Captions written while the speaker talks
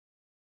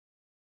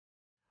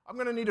I'm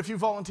going to need a few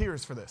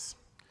volunteers for this.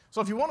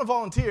 So if you want to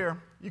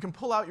volunteer, you can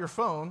pull out your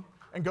phone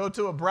and go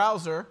to a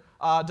browser,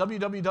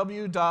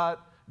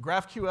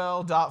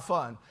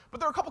 www.graphql.fun. But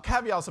there are a couple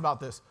caveats about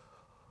this.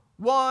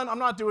 One, I'm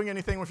not doing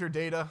anything with your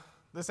data.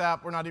 This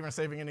app, we're not even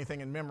saving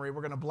anything in memory.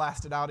 We're going to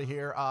blast it out of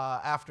here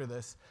after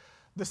this.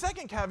 The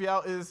second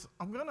caveat is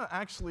I'm going to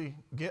actually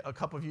get a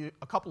couple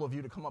of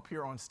you to come up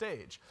here on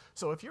stage.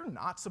 So if you're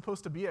not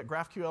supposed to be at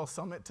GraphQL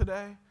Summit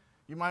today,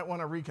 you might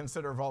want to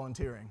reconsider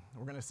volunteering.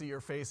 We're going to see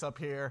your face up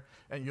here,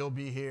 and you'll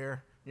be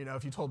here. You know,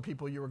 if you told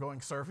people you were going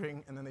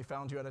surfing and then they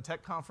found you at a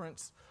tech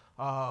conference,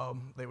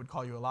 they would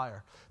call you a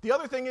liar. The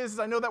other thing is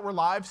I know that we're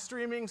live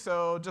streaming,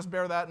 so just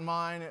bear that in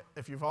mind.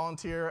 If you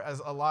volunteer as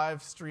a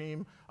live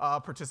stream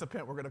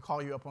participant, we're going to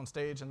call you up on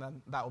stage, and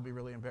then that will be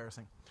really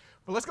embarrassing.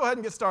 But let's go ahead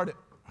and get started.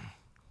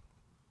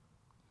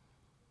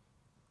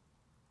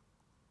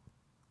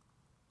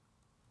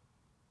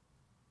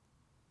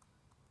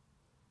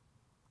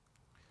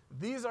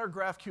 These are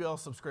GraphQL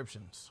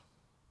subscriptions.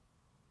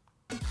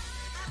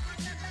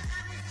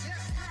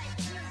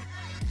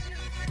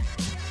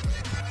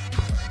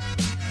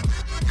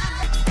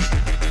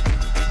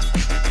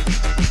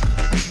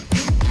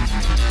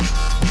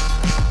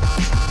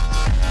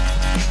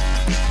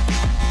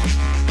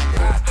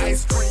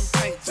 Ice cream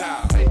paint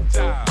job.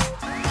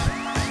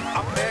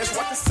 I'm asked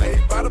what to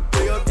say about a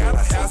bill, got a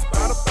house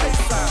by the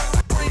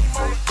baseline. Cream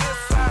on the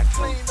inside,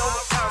 clean on the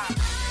outside.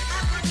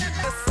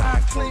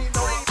 Inside, clean on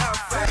the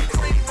outside.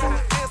 Cream on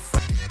the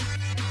inside.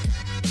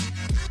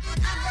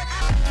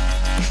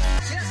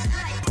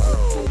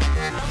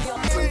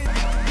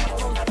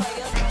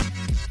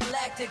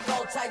 Lactic,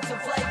 all types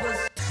of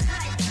flavors.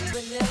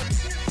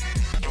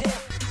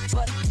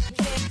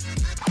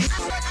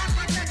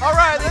 All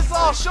right, let's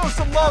all show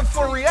some love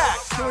for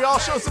React. Can we all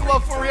show some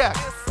love for React?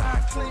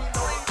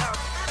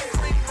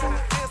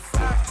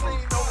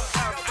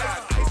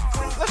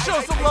 Let's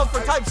show some love for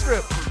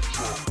TypeScript.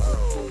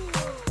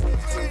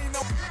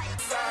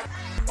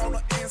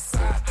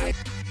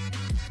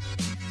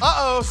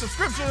 Uh-oh,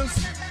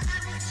 subscriptions.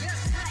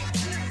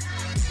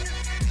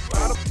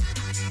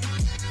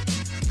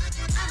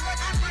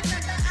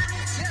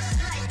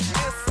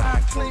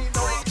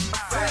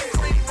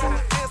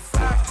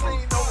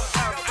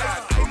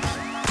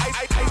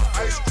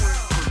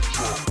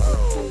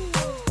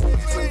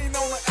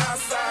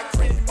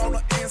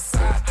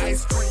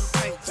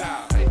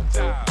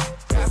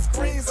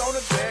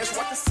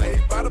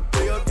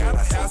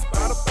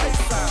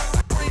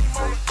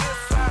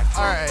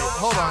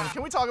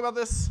 Can we talk about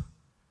this?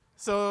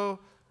 So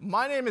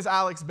my name is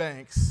Alex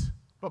Banks,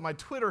 but my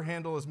Twitter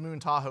handle is Moon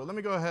Tahoe. Let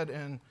me go ahead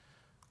and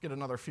get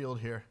another field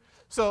here.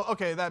 So,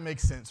 okay, that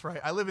makes sense, right?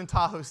 I live in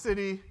Tahoe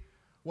City.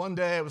 One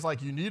day it was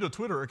like, you need a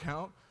Twitter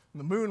account. And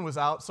the moon was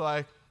out, so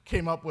I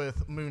came up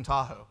with Moon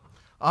Tahoe.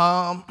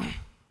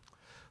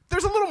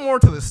 There's a little more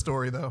to this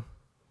story, though.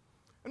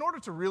 In order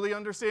to really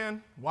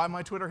understand why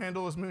my Twitter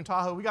handle is Moon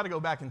Tahoe, we got to go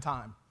back in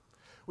time.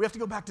 We have to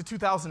go back to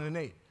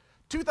 2008.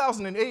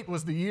 2008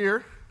 was the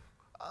year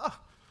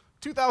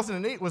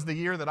 2008 was the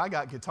year that I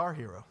got Guitar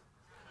Hero.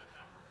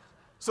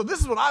 So this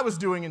is what I was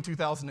doing in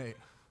 2008.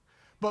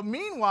 But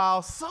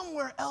meanwhile,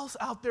 somewhere else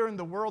out there in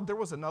the world, there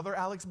was another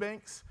Alex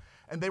Banks,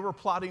 and they were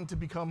plotting to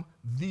become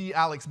the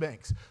Alex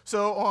Banks.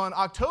 So on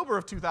October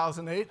of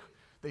 2008,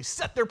 they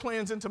set their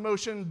plans into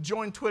motion,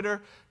 joined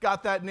Twitter,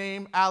 got that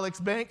name,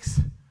 Alex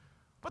Banks.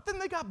 But then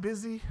they got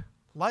busy,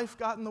 life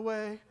got in the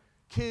way,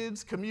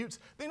 kids, commutes.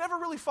 They never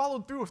really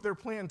followed through with their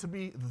plan to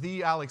be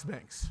the Alex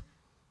Banks.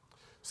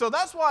 So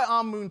that's why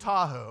I'm Moon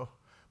Tahoe.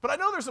 But I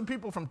know there's some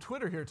people from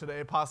Twitter here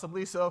today,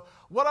 possibly, so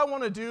what I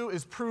want to do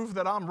is prove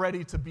that I'm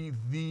ready to be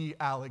the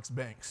Alex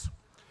Banks.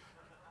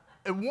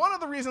 And one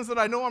of the reasons that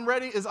I know I'm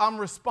ready is I'm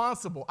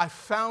responsible. I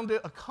founded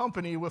a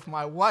company with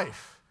my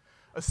wife,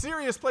 a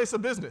serious place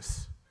of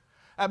business.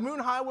 At Moon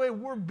Highway,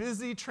 we're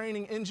busy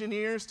training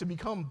engineers to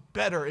become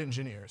better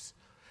engineers.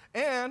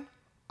 And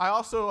I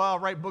also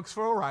write books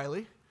for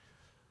O'Reilly.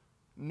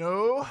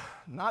 No,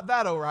 not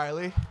that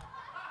O'Reilly.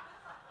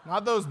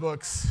 Not those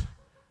books,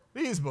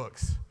 these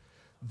books.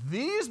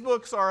 These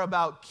books are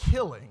about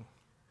killing.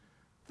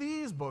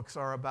 These books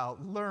are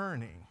about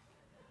learning.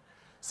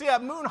 See,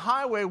 at Moon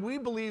Highway, we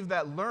believe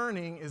that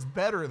learning is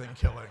better than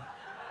killing.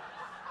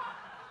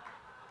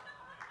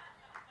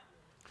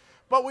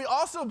 But we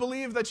also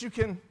believe that you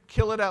can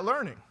kill it at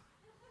learning.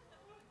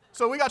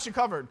 So we got you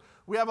covered.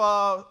 We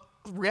have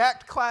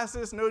React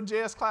classes,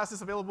 Node.js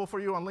classes available for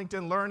you on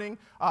LinkedIn Learning.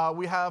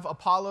 We have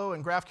Apollo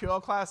and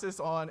GraphQL classes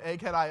on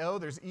Egghead.io.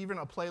 There's even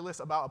a playlist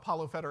about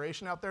Apollo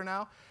Federation out there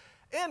now.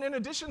 And in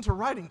addition to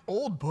writing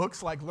old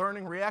books like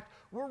Learning React,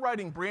 we're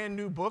writing brand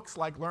new books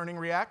like Learning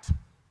React.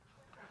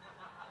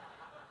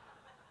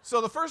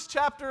 So the first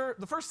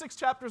 6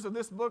 chapters of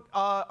this book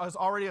is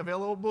already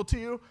available to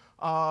you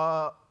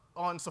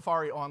on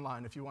Safari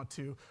Online if you want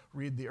to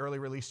read the early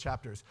release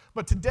chapters.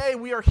 But today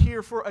we are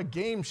here for a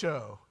game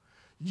show.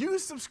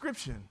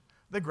 useSubscription,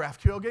 the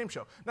GraphQL game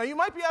show. Now you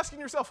might be asking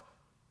yourself,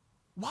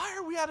 why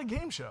are we at a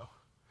game show?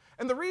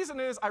 And the reason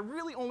is I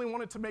really only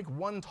wanted to make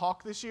one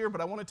talk this year,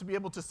 but I wanted to be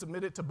able to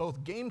submit it to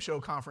both game show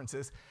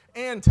conferences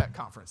and tech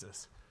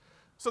conferences.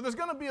 So there's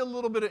going to be a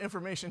little bit of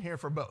information here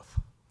for both.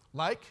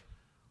 Like,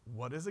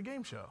 what is a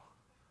game show?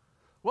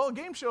 Well, a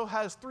game show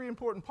has 3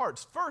 important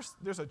parts. First,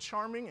 there's a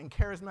charming and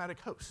charismatic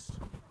host.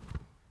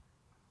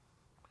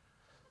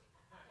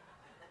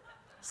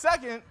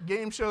 Second,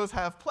 game shows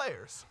have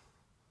players.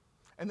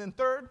 And then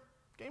third,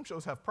 game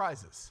shows have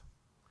prizes.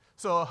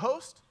 So a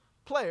host,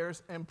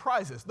 players, and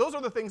prizes. Those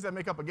are the things that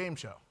make up a game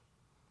show.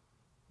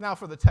 Now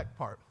for the tech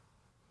part.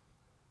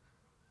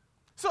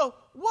 So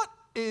what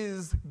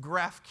is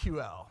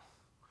GraphQL?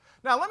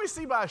 Now let me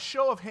see by a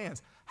show of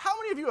hands. How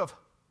many of you have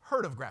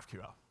heard of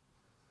GraphQL?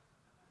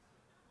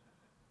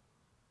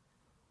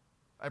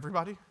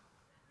 Everybody?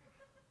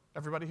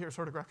 Everybody here has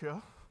heard of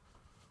GraphQL?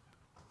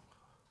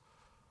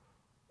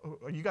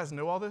 Oh, you guys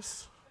know all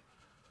this?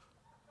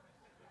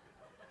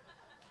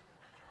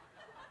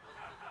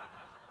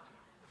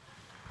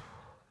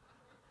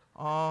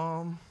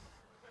 Oh,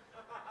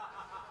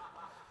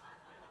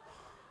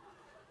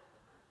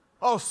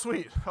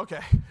 sweet. Okay.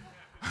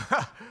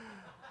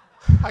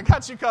 I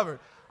got you covered.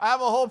 I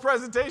have a whole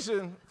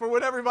presentation for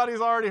when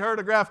everybody's already heard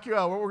of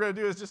GraphQL. What we're going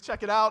to do is just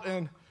check it out,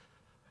 and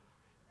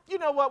you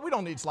know what? We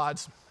don't need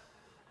slides.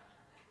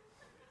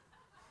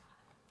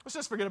 Let's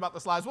just forget about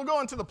the slides. We'll go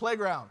into the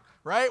playground,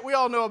 right? We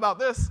all know about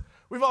this.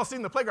 We've all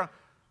seen the playground.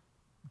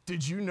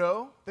 Did you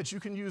know that you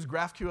can use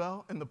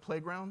GraphQL in the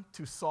playground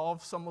to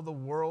solve some of the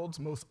world's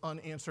most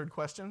unanswered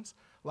questions,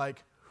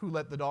 like who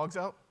let the dogs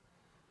out?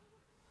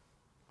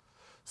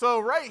 So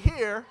right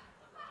here,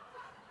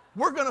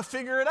 we're going to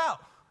figure it out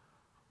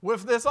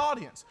with this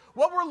audience.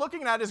 What we're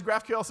looking at is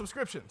GraphQL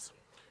subscriptions.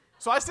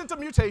 So I sent a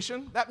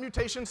mutation. That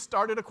mutation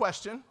started a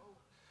question.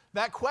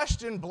 That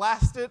question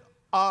blasted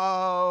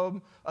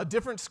a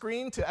different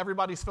screen to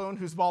everybody's phone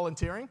who's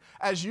volunteering.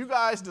 As you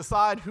guys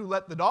decide who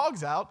let the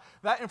dogs out,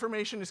 that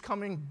information is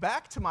coming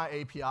back to my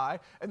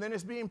API, and then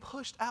it's being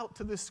pushed out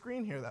to this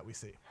screen here that we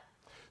see.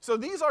 So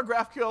these are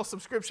GraphQL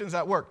subscriptions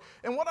at work.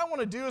 And what I want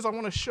to do is I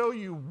want to show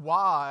you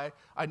why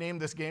I named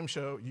this game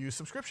show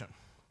useSubscription.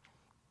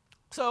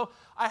 So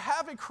I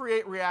have a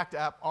Create React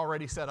app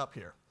already set up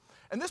here.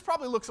 And this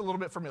probably looks a little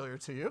bit familiar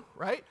to you,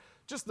 right?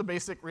 Just the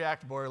basic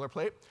React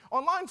boilerplate.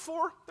 On line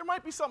 4, there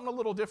might be something a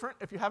little different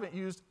if you haven't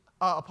used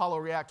Apollo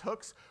React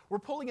Hooks. We're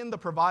pulling in the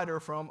provider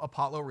from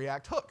Apollo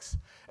React Hooks.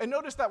 And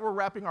notice that we're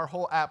wrapping our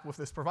whole app with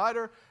this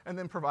provider and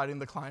then providing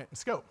the client and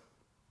scope.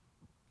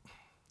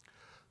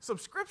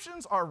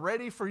 Subscriptions are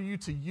ready for you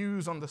to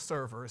use on the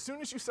server. As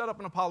soon as you set up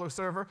an Apollo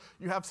server,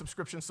 you have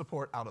subscription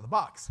support out of the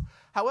box.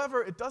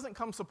 However, it doesn't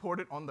come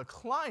supported on the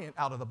client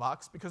out of the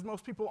box because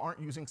most people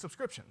aren't using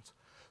subscriptions.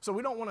 So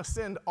we don't want to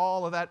send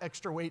all of that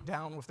extra weight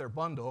down with their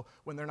bundle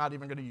when they're not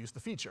even going to use the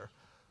feature.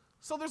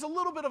 So there's a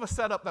little bit of a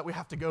setup that we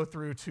have to go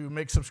through to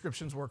make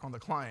subscriptions work on the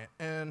client.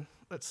 And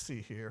let's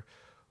see here.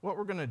 What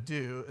we're going to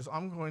do is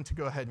I'm going to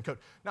go ahead and code.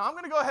 Now, I'm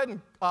going to go ahead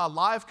and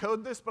live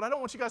code this, but I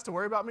don't want you guys to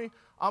worry about me.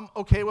 I'm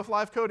OK with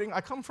live coding.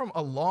 I come from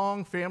a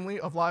long family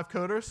of live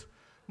coders.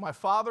 My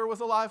father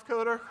was a live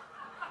coder.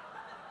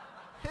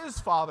 His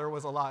father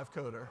was a live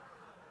coder.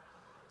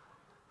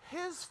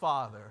 His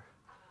father,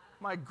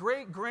 my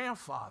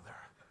great-grandfather,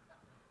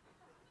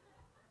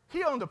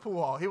 he owned a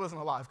pool hall. He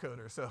wasn't a live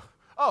coder. So,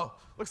 oh,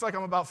 looks like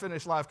I'm about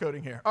finished live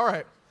coding here. All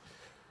right.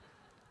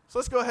 So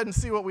let's go ahead and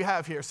see what we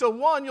have here. So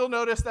one, you'll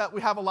notice that we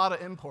have a lot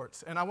of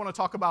imports, and I want to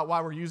talk about why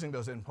we're using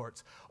those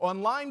imports.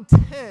 On line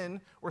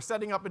 10, we're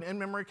setting up an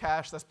in-memory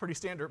cache. That's pretty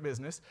standard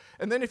business.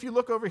 And then if you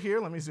look over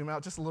here, let me zoom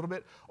out just a little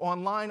bit.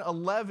 On line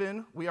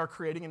 11, we are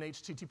creating an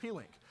HTTP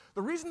link.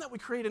 The reason that we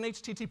create an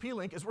HTTP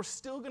link is we're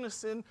still going to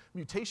send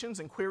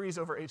mutations and queries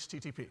over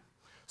HTTP.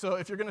 So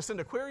if you're going to send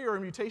a query or a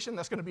mutation,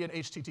 that's going to be an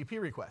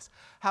HTTP request.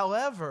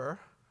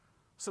 However,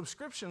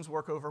 subscriptions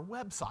work over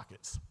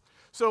WebSockets.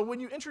 So when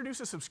you introduce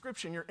a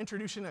subscription, you're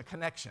introducing a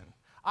connection.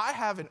 I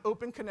have an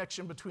open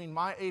connection between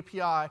my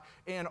API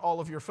and all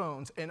of your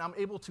phones, and I'm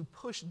able to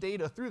push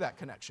data through that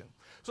connection.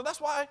 So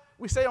that's why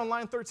we say on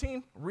line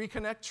 13,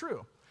 reconnect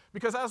true.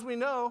 Because as we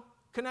know,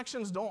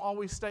 connections don't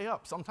always stay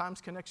up.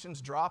 Sometimes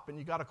connections drop, and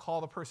you got to call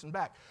the person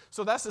back.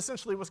 So that's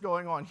essentially what's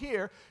going on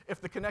here.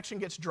 If the connection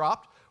gets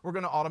dropped, we're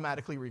going to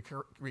automatically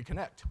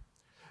reconnect.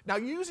 Now,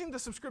 using the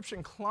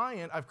subscription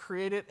client, I've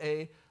created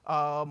a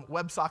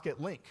WebSocket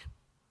link.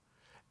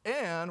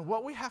 And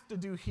what we have to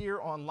do here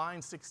on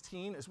line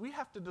 16 is we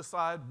have to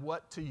decide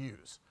what to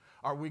use.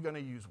 Are we going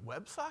to use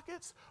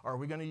WebSockets, or are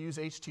we going to use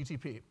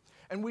HTTP?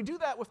 And we do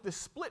that with the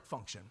split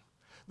function.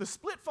 The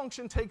split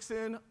function takes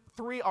in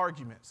 3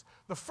 arguments.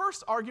 The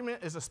first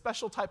argument is a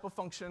special type of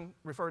function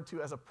referred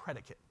to as a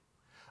predicate.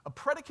 A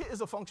predicate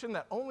is a function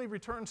that only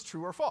returns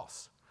true or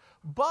false.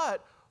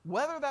 But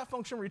whether that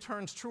function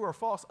returns true or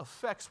false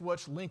affects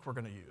which link we're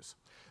going to use.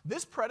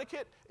 This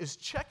predicate is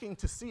checking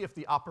to see if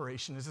the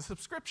operation is a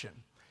subscription.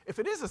 If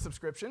it is a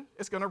subscription,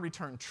 it's going to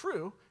return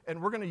true,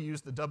 and we're going to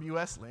use the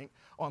WS link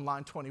on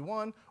line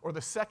 21, or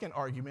the second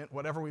argument,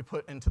 whatever we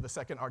put into the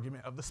second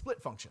argument of the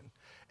split function.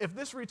 If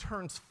this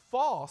returns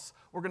false,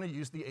 we're going to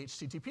use the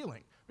HTTP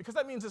link, because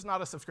that means it's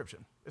not a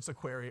subscription. It's a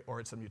query or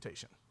it's a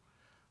mutation.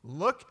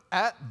 Look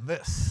at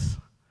this.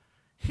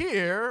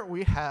 Here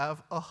we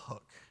have a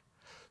hook.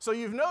 So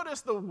you've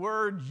noticed the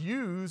word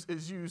use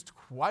is used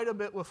quite a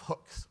bit with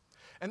hooks.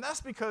 And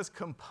that's because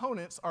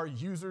components are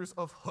users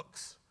of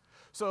hooks.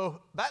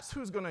 So that's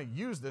who's going to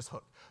use this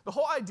hook. The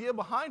whole idea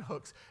behind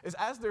hooks is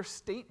as their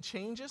state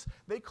changes,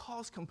 they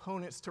cause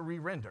components to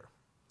re-render.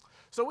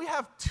 So we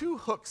have two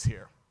hooks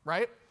here,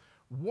 right?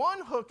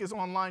 One hook is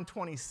on line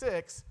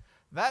 26.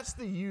 That's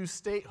the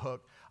useState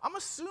hook. I'm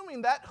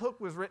assuming that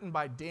hook was written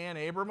by Dan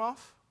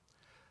Abramoff.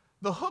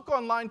 The hook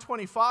on line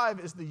 25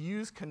 is the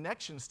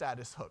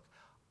useConnectionStatus hook.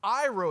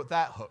 I wrote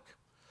that hook.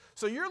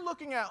 So you're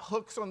looking at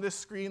hooks on this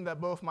screen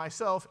that both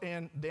myself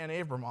and Dan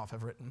Abramoff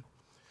have written.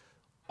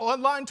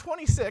 On line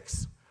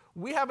 26,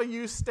 we have a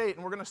useState,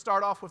 and we're going to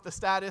start off with the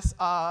status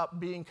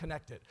being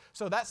connected.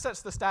 So that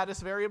sets the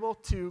status variable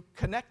to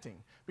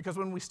connecting, because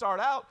when we start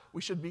out,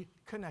 we should be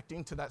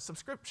connecting to that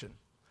subscription.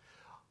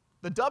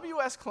 The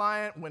WS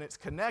client, when it's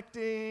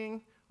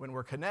connecting, when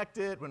we're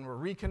connected, when we're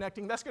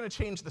reconnecting, that's going to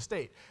change the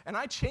state. And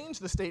I change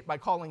the state by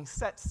calling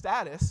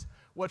setStatus,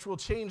 which will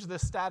change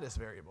this status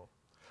variable,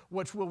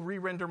 which will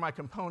re-render my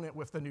component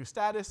with the new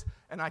status,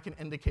 and I can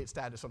indicate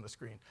status on the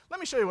screen. Let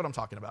me show you what I'm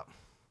talking about.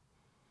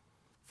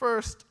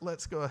 First,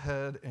 let's go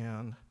ahead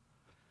and,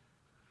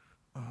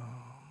 let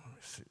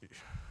me see,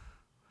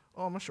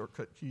 all my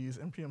shortcut keys,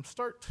 npm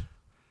start.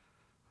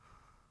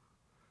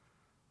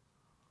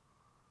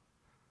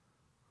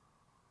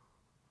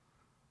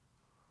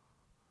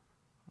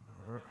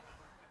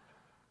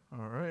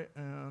 All right,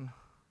 and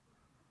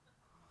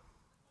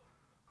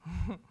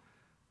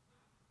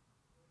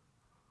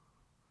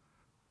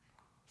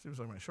seems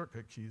like my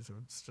shortcut keys have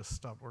just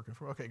stopped working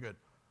for me. Okay, good.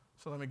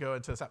 So let me go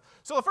into this app.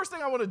 So the first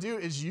thing I want to do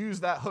is use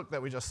that hook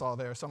that we just saw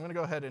there. So I'm going to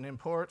go ahead and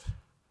import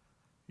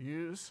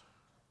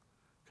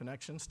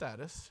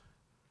useConnectionStatus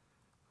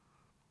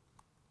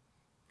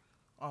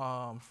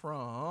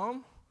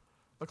from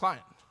the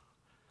client.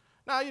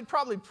 Now, you'd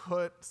probably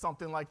put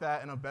something like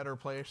that in a better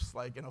place,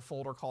 like in a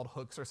folder called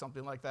hooks or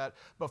something like that.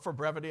 But for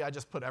brevity, I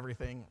just put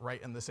everything right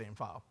in the same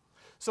file.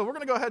 So we're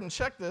going to go ahead and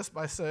check this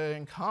by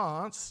saying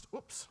const,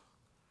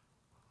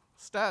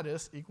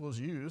 status equals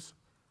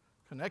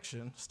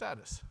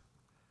useConnectionStatus.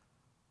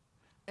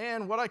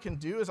 And what I can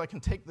do is I can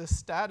take this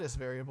status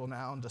variable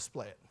now and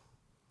display it.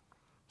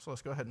 So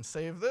let's go ahead and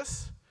save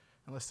this.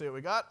 And let's see what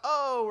we got.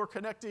 Oh, we're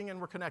connecting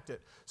and we're connected.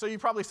 So you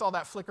probably saw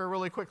that flicker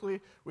really quickly.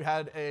 We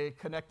had a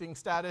connecting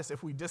status.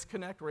 If we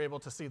disconnect, we're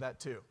able to see that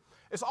too.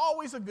 It's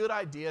always a good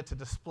idea to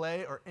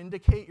display or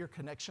indicate your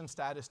connection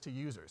status to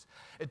users.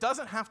 It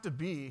doesn't have to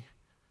be,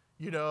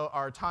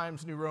 our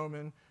Times New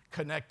Roman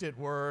connected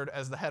word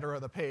as the header of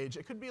the page.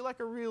 It could be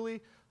like a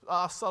really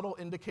subtle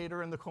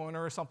indicator in the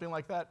corner or something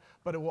like that,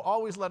 but it will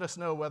always let us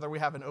know whether we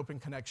have an open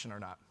connection or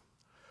not.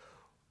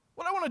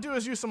 What I want to do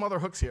is use some other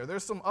hooks here.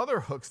 There's some other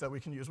hooks that we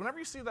can use. Whenever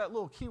you see that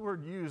little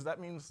keyword use, that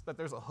means that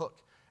there's a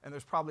hook, and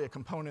there's probably a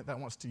component that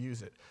wants to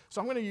use it. So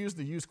I'm going to use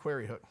the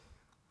useQuery hook.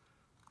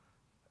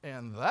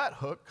 And that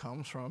hook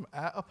comes from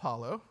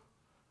 @Apollo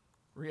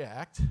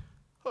React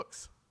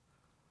hooks.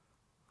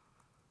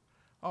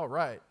 All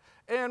right.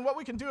 And what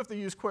we can do with the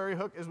useQuery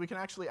hook is we can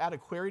actually add a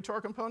query to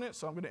our component.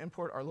 So I'm going to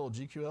import our little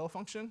GQL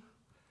function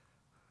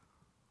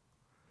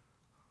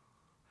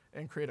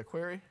and create a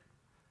query.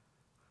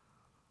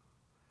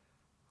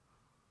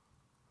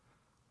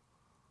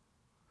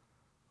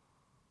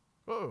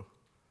 Whoa,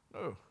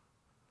 no.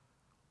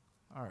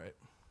 All right.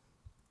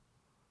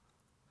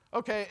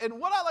 Okay, and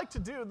what I like to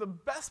do, the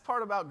best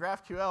part about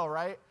GraphQL,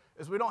 right,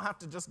 is we don't have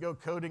to just go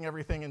coding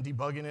everything and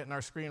debugging it in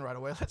our screen right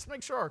away. Let's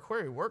make sure our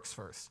query works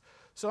first.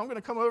 So I'm going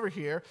to come over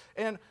here,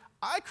 and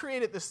I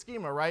created this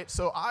schema, right?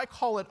 So I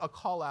call it a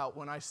callout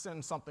when I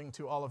send something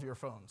to all of your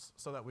phones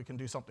so that we can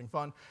do something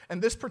fun.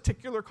 And this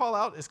particular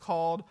callout is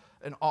called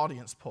an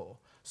audience poll.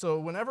 So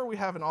whenever we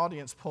have an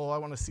audience poll, I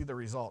want to see the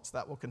results.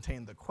 That will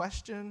contain the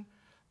question,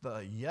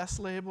 the yes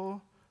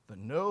label, the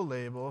no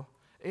label,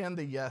 and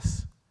the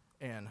yes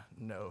and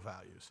no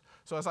values.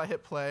 So as I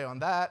hit play on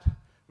that,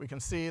 we can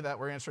see that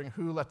we're answering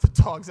who let the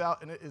dogs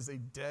out, and it is a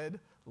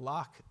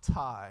deadlock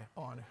tie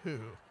on who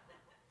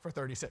for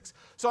 36.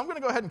 So I'm going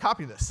to go ahead and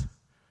copy this.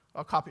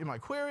 I'll copy my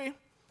query,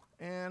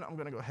 and I'm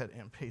going to go ahead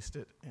and paste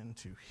it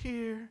into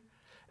here.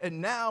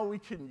 And now we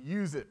can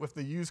use it with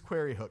the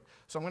useQuery hook.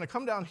 So I'm going to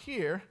come down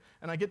here,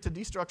 and I get to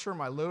destructure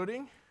my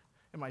loading,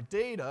 and my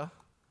data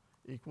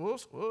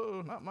equals,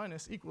 whoa, not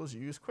minus, equals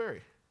useQuery.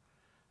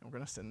 And we're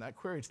going to send that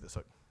query to this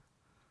hook.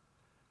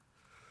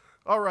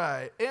 All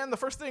right, and the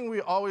first thing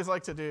we always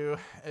like to do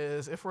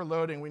is if we're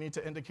loading, we need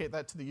to indicate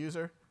that to the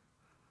user.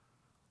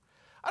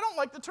 I don't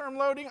like the term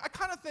loading. I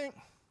kind of think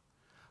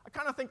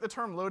the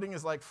term loading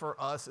is like for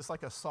us, it's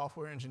like a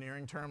software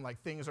engineering term, like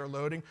things are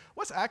loading.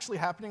 What's actually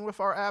happening with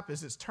our app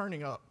is it's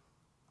turning up.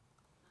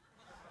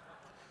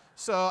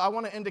 So I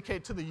want to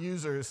indicate to the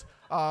users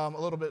a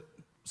little bit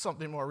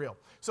something more real.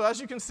 So as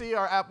you can see,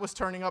 our app was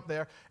turning up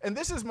there. And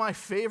this is my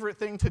favorite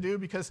thing to do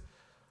because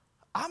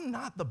I'm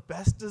not the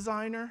best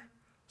designer.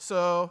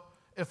 So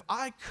if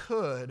I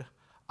could,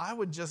 I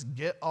would just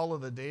get all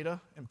of the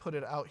data and put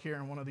it out here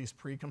in one of these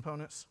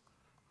pre-components.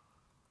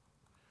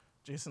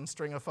 JSON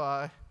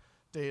stringify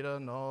data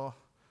null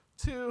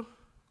 2.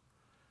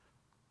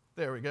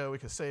 There we go. We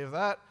can save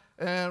that.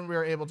 And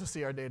we're able to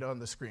see our data on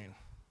the screen.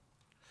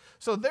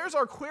 So there's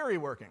our query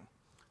working.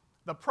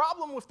 The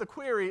problem with the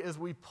query is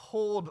we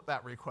pulled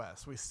that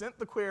request. We sent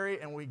the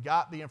query, and we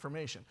got the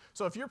information.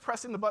 So if you're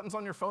pressing the buttons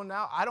on your phone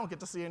now, I don't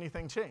get to see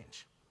anything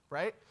change,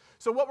 right?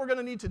 So what we're going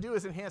to need to do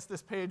is enhance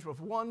this page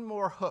with one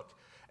more hook.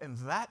 And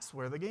that's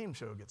where the game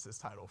show gets its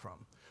title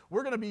from.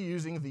 We're going to be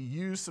using the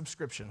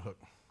useSubscription hook.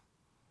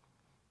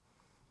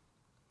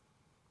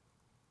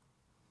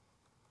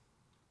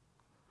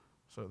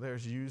 So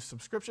there's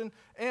useSubscription.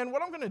 And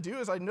what I'm going to do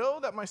is I know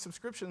that my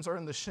subscriptions are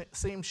in the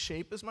same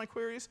shape as my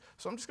queries.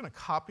 So I'm just going to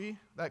copy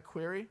that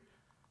query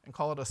and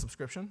call it a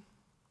subscription.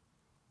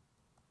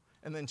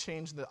 And then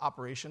change the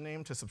operation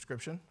name to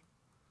subscription.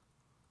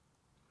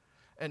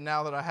 And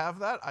now that I have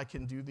that, I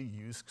can do the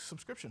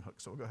useSubscription hook.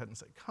 So we'll go ahead and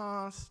say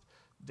const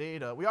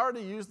data. We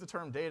already used the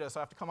term data, so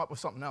I have to come up with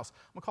something else.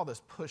 I'm going to call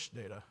this push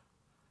data.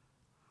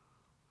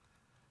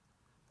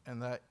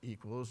 And that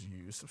equals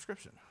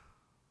useSubscription.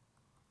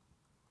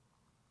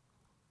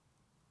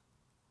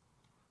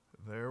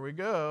 There we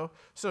go.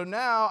 So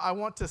now I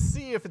want to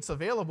see if it's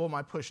available,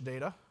 my push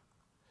data.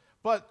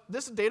 But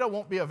this data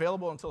won't be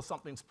available until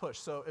something's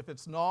pushed. So if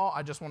it's null,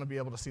 I just want to be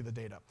able to see the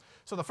data.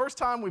 So the first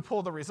time we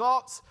pull the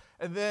results,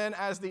 and then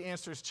as the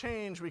answers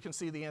change, we can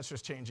see the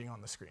answers changing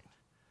on the screen.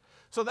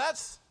 So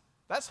that's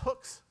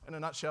hooks in a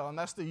nutshell, and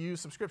that's the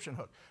useSubscription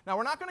hook. Now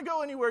we're not going to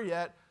go anywhere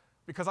yet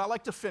because I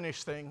like to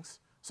finish things.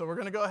 So we're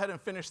going to go ahead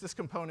and finish this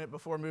component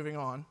before moving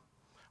on.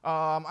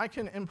 I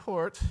can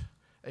import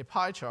a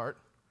pie chart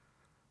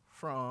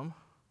from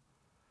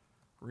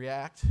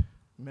React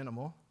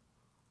minimal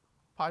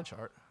pie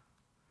chart.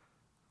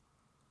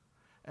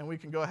 And we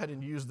can go ahead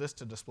and use this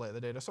to display the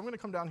data. So I'm going to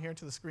come down here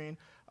to the screen.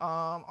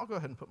 I'll go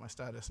ahead and put my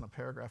status in a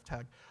paragraph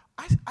tag.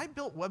 I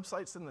built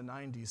websites in the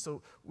 90s,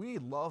 so we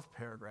love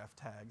paragraph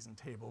tags and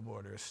table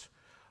borders.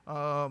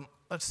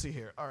 Let's see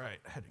here. All right,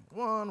 heading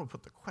 1, we'll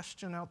put the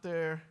question out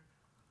there,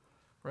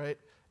 right?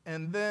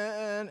 And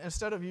then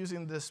instead of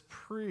using this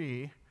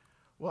pre,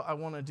 what I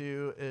want to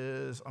do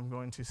is I'm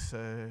going to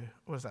say,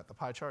 what is that, the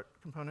pie chart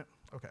component?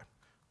 OK,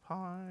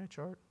 pie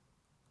chart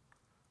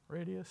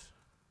radius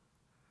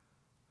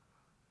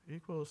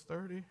equals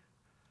 30.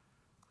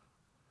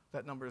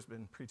 That number has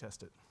been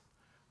pre-tested.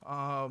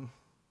 And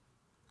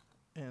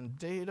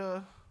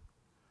data,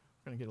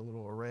 I'm going to get a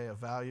little array of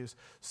values.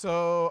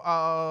 So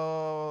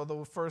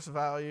the first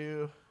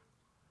value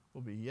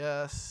will be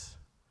yes.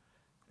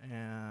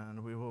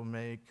 And we will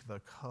make the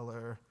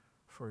color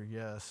for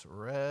yes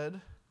red.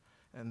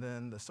 And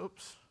then this,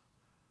 oops,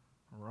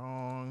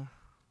 wrong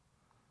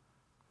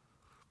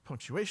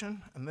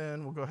punctuation. And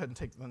then we'll go ahead and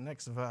take the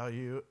next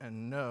value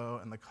and no,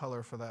 and the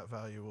color for that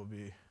value will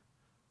be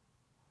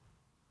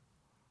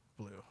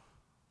blue.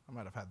 I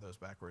might have had those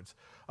backwards.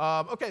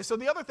 OK, so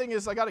the other thing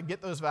is I got to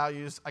get those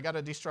values. I got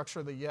to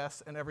destructure the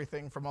yes and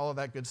everything from all of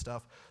that good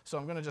stuff. So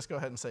I'm going to just go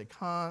ahead and say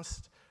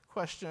const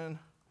question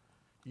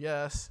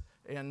yes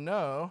and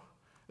no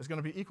is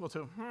going to be equal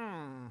to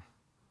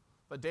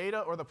the data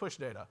or the push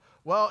data.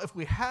 Well, if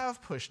we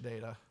have push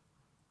data,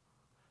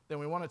 then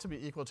we want it to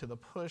be equal to the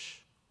push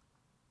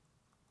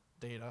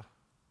data.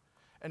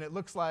 And it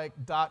looks like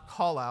dot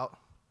callout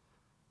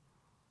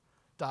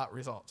dot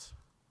results.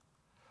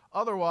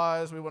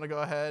 Otherwise, we want to go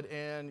ahead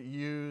and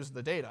use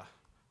the data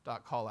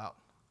dot callout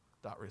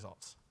dot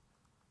results.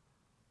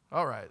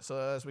 All right, so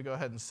as we go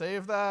ahead and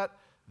save that,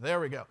 there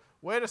we go.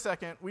 Wait a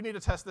second, we need to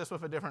test this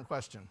with a different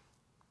question.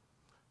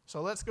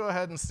 So let's go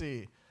ahead and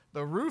see.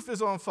 The roof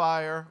is on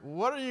fire.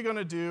 What are you going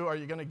to do? Are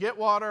you going to get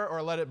water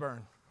or let it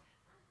burn?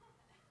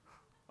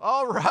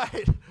 All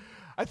right.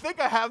 I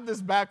think I have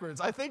this backwards.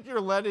 I think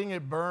you're letting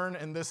it burn,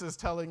 and this is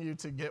telling you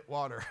to get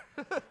water.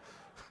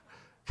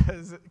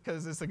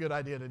 Because it's a good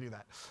idea to do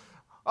that.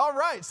 All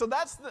right, so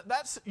that's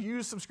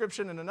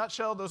useSubscription in a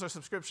nutshell. Those are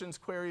subscriptions,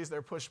 queries,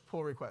 they're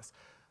push-pull requests.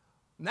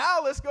 Now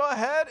let's go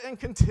ahead and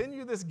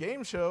continue this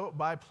game show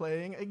by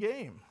playing a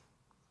game.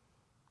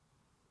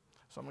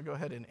 So I'm going to go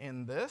ahead and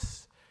end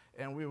this.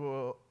 And we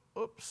will,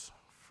 oops,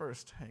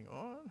 first, hang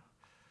on.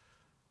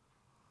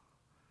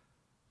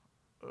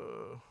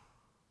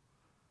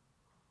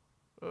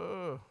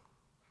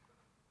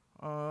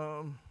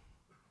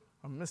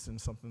 I'm missing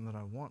something that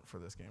I want for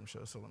this game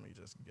show, so let me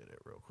just get it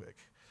real quick.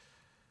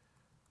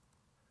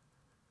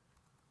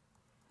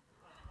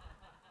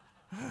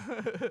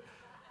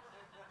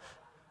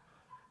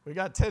 We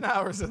got 10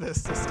 hours of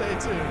this, so stay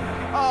tuned.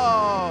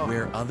 Oh!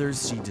 Where others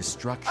see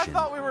destruction, I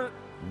thought we were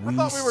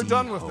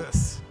done with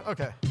this.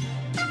 OK.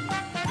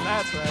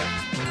 That's right.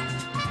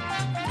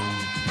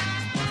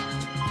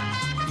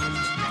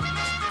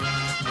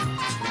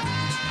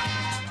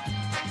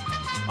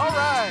 All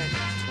right.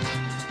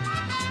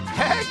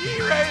 Peggy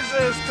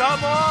raises.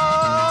 Come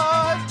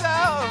on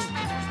down.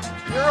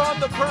 You're on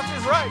the perf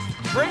is right.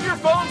 Bring your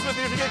phones with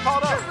you to get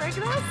caught up.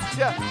 Regulars?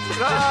 Yeah.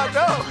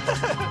 No.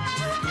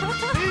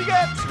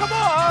 Come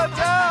on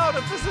down.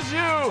 If this is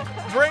you,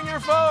 bring your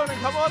phone and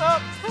come on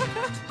up.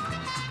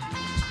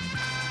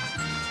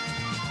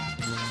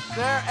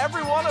 There,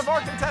 every one of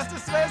our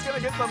contestants today is going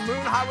to get the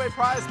Moon Highway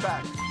prize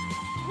back.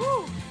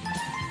 Woo!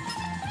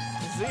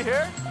 See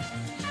here?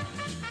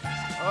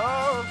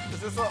 Oh, is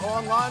this an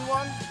online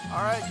one?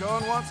 All right,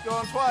 going once,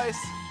 going twice.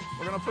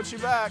 We're going to put you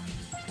back.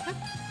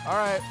 All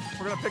right,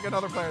 we're going to pick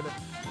another player then.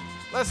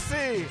 Let's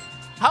see.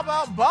 How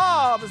about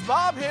Bob? Is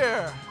Bob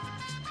here?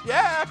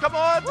 Yeah, come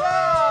on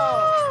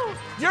down.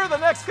 You're the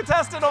next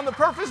contestant on the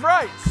Perf is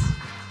Right.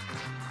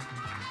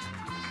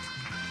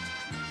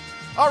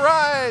 All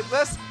right,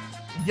 let's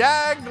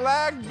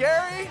Lag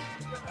Gary.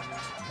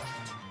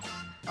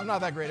 I'm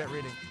not that great at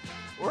reading.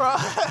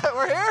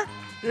 We're here?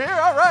 You're here?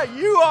 All right,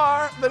 you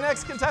are the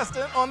next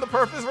contestant on the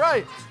Perf is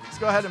Right. Let's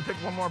go ahead and pick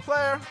one more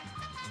player.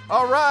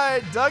 All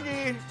right,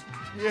 Dougie,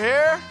 you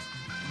here?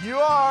 You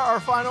are our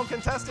final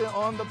contestant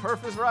on the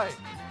Perf is Right.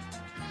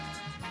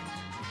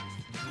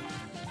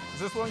 Is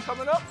this one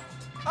coming up?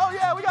 Oh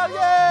yeah, we got it.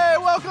 Yay!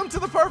 Welcome to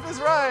the Perf is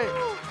Right.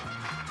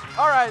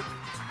 All right,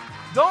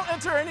 don't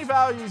enter any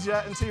values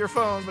yet into your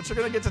phone, but you're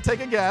gonna get to take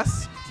a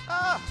guess.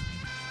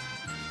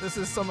 This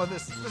is some of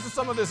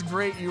this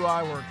great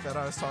UI work that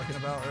I was talking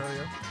about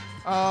earlier.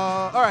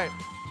 All right.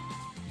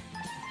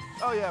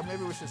 Oh yeah,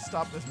 maybe we should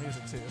stop this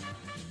music too,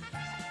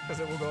 because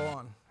it will go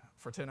on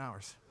for 10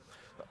 hours.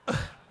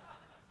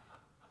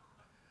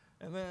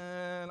 And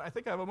then I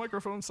think I have a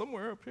microphone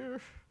somewhere up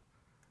here.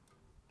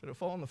 Did it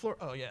fall on the floor?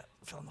 Oh yeah,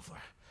 it fell on the floor.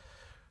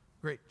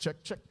 Great, check.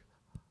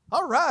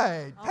 All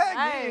right,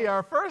 Peggy,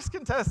 our first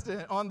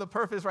contestant on the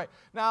Perf is Right.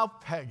 Now,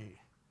 Peggy,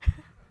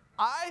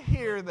 I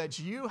hear that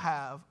you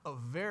have a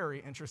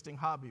very interesting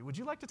hobby. Would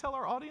you like to tell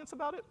our audience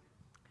about it?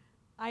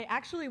 I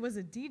actually was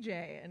a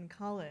DJ in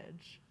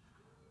college.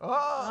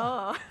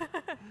 Oh.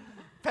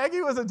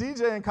 Peggy was a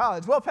DJ in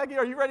college. Well, Peggy,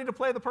 are you ready to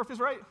play the Perf is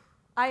Right?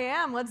 I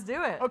am. Let's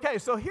do it. Okay,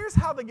 so here's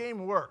how the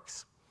game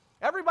works.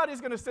 Everybody's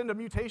going to send a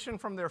mutation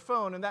from their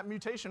phone, and that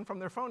mutation from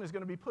their phone is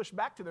going to be pushed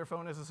back to their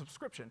phone as a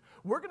subscription.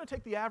 We're going to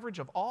take the average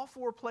of all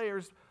 4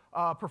 players'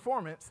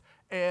 performance,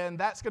 and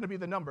that's going to be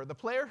the number. The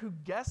player who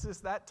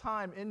guesses that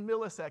time in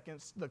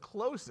milliseconds the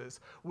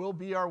closest will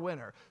be our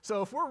winner.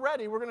 So if we're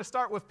ready, we're going to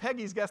start with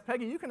Peggy's guess.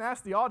 Peggy, you can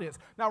ask the audience.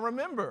 Now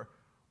remember,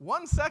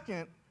 1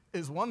 second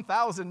is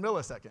 1,000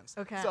 milliseconds.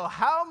 Okay. So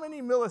how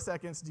many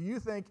milliseconds do you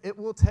think it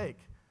will take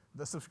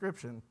the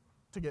subscription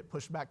to get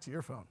pushed back to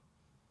your phone?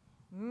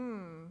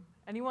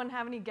 Anyone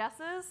have any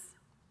guesses?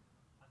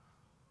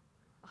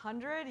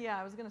 100? Yeah,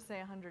 I was going to say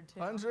 100 too.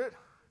 100?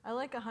 I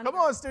like 100. Come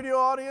on, studio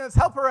audience,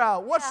 help her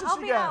out. What should she guess?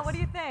 Help me out. What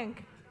do you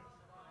think?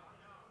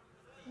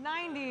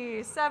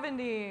 90,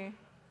 70.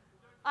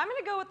 I'm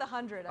going to go with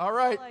 100. All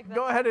right,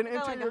 go ahead and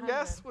enter your 100.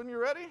 guess when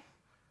you're ready.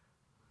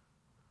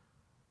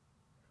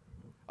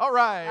 All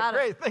right,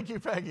 great. Thank you,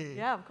 Peggy.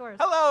 Yeah, of course.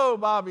 Hello,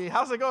 Bobby.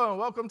 How's it going?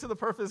 Welcome to the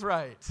Perf is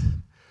Right.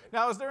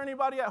 Now, is there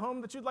anybody at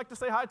home that you'd like to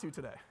say hi to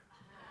today?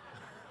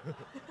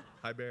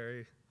 Hi,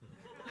 Barry.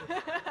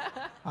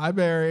 Hi,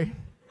 Barry.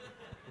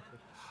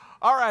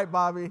 All right,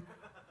 Bobby.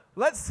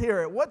 Let's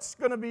hear it. What's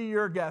going to be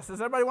your guess?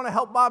 Does everybody want to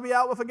help Bobby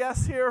out with a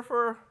guess here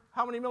for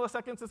how many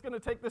milliseconds it's going to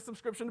take this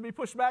subscription to be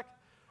pushed back?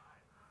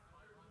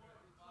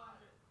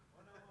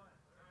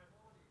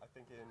 I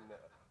think in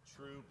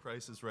true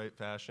Price is Right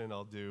fashion,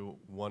 I'll do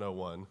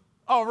 101.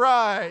 All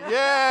right,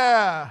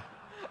 yeah.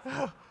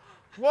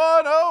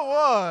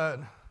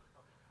 101.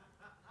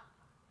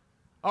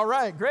 All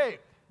right, great.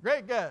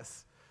 Great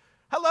guess.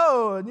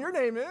 Hello, and your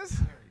name is?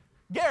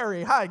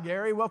 Gary. Hi,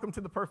 Gary. Welcome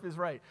to the Perf is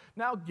Right.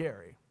 Now,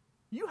 Gary,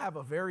 you have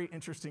a very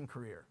interesting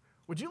career.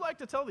 Would you like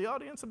to tell the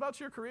audience about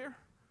your career?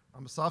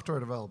 I'm a software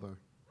developer.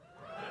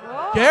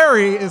 Whoa.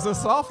 Gary is a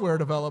software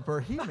developer.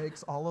 He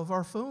makes all of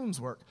our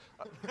phones work.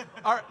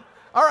 All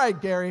right,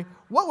 Gary,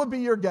 what would be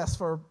your guess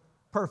for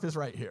Perf is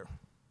Right here?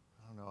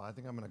 I don't know. I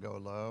think I'm going to go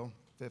low.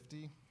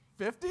 50?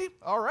 50?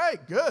 All right,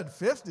 good.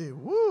 50.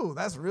 Woo,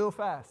 that's real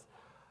fast.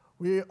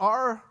 We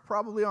are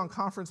probably on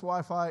conference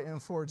Wi-Fi and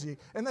 4G,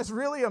 and that's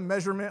really a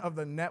measurement of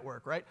the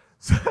network, right?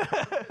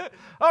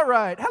 All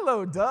right,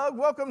 hello, Doug.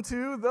 Welcome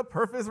to the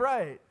Perf is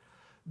Right.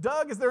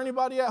 Doug, is there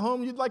anybody at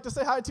home you'd like to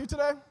say hi to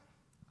today?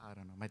 I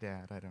don't know. My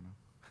dad. I don't know.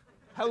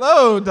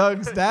 Hello,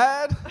 Doug's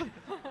dad.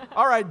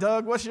 All right,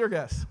 Doug, what's your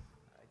guess?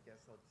 I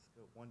guess I'll just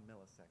go 1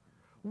 millisecond.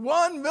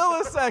 1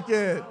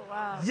 millisecond. Oh,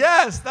 wow.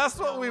 Yes,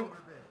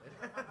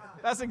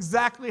 that's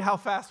exactly how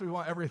fast we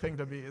want everything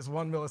to be, is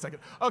 1 millisecond.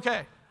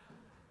 Okay.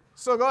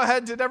 So go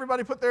ahead. Did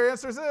everybody put their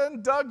answers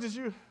in? Doug, did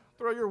you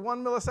throw your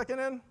 1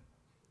 millisecond in?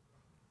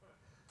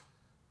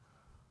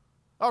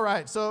 All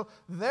right, so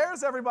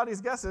there's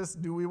everybody's guesses.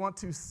 Do we want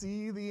to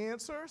see the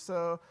answer?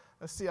 So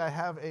let's see, I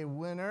have a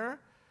winner.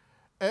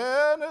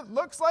 And it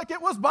looks like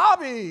it was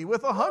Bobby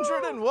with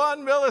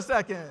 101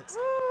 milliseconds.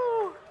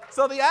 Woo.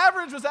 So the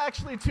average was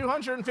actually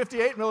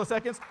 258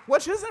 milliseconds,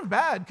 which isn't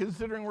bad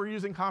considering we're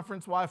using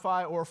conference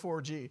Wi-Fi or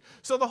 4G.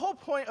 So the whole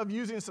point of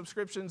using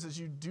subscriptions is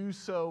you do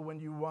so when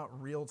you want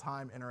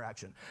real-time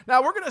interaction.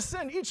 Now we're going to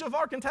send each of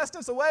our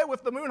contestants away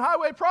with the Moon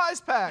Highway prize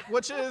pack,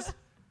 which is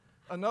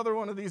another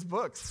one of these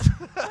books.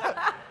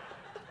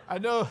 I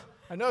know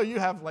you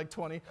have like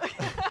 20.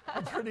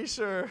 I'm pretty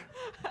sure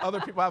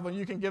other people have one.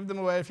 You can give them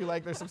away if you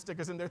like. There's some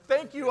stickers in there.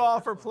 Thank you all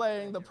for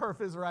playing The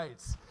Perf is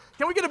Rights.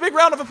 Can we get a big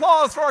round of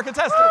applause for our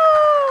contestants?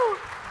 Woo!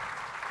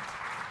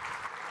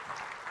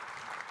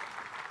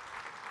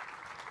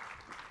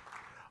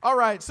 All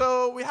right,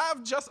 so we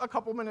have just a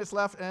couple minutes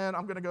left, and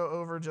I'm going to go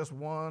over just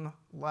one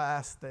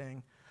last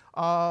thing.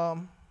 I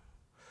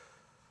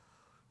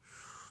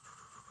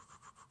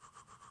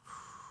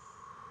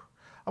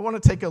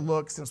want to take a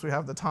look, since we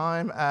have the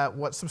time, at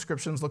what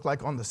subscriptions look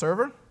like on the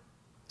server.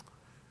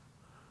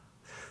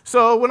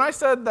 So when I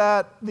said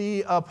that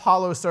the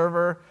Apollo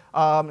server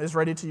is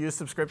ready to use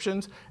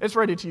subscriptions, it's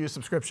ready to use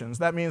subscriptions.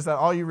 That means that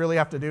all you really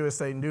have to do is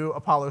say new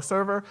Apollo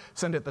server,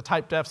 send it the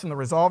type defs and the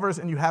resolvers,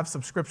 and you have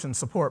subscription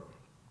support.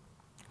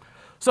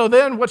 So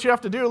then what you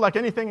have to do, like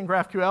anything in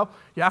GraphQL,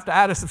 you have to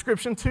add a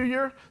subscription to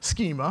your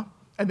schema,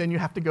 and then you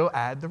have to go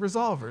add the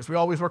resolvers. We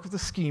always work with the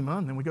schema,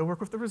 and then we go work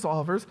with the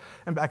resolvers,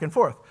 and back and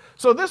forth.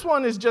 So this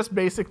one is just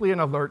basically an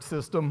alert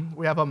system.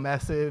 We have a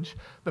message.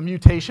 The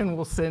mutation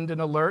will send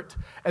an alert,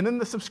 and then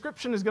the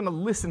subscription is going to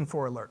listen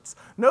for alerts.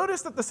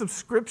 Notice that the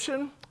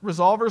subscription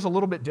resolver is a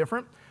little bit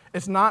different.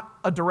 It's not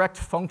a direct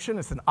function,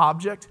 it's an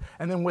object,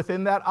 and then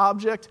within that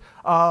object,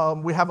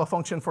 we have a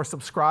function for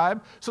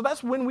subscribe. So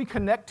that's when we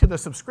connect to the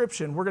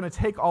subscription, we're going to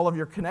take all of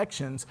your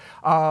connections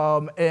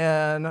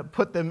and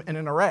put them in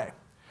an array.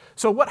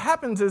 So what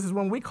happens is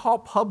when we call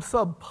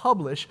pub/sub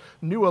publish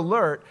new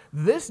alert,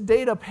 this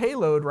data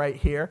payload right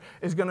here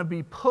is going to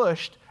be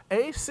pushed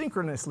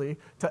asynchronously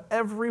to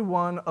every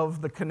one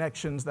of the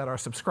connections that are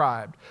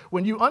subscribed.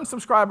 When you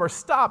unsubscribe or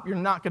stop, you're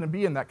not going to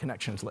be in that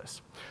connections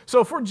list.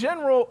 So for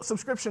general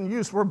subscription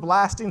use, we're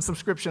blasting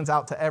subscriptions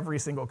out to every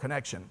single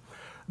connection.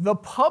 The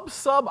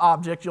pub/sub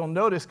object, you'll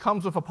notice,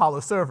 comes with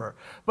Apollo server,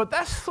 but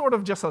that's sort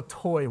of just a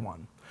toy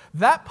one.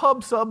 That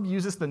pub/sub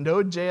uses the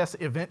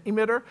Node.js event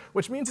emitter,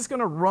 which means it's going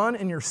to run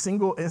in your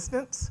single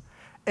instance.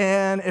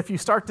 And if you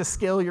start to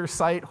scale your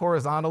site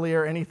horizontally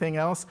or anything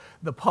else,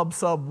 the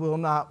pub/sub will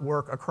not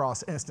work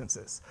across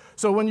instances.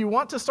 So when you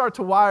want to start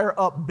to wire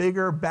up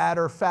bigger,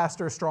 badder,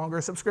 faster, stronger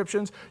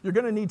subscriptions, you're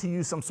going to need to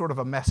use some sort of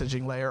a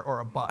messaging layer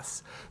or a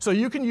bus. So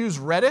you can use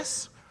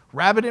Redis,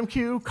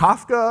 RabbitMQ,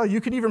 Kafka.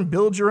 You can even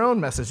build your own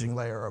messaging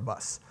layer or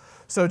bus.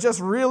 So just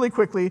really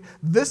quickly,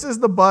 this is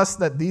the bus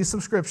that these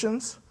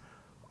subscriptions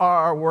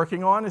are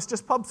working on. It's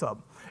just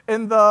pub/sub.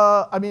 And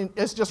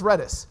it's just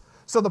Redis.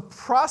 So the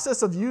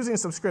process of using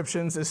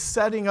subscriptions is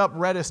setting up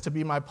Redis to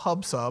be my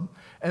pub/sub,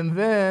 and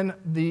then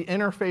the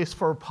interface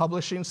for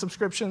publishing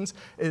subscriptions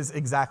is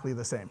exactly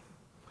the same.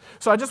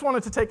 So I just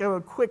wanted to take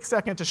a quick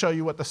second to show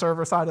you what the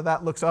server side of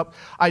that looks up.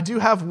 I do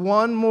have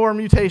one more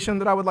mutation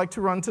that I would like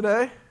to run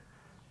today.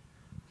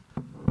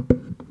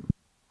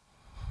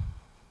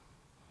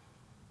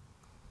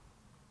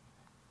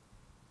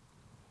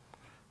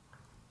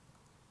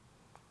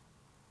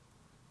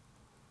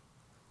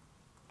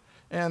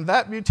 And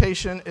that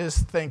mutation is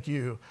thank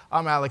you.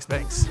 I'm Alex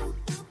Banks.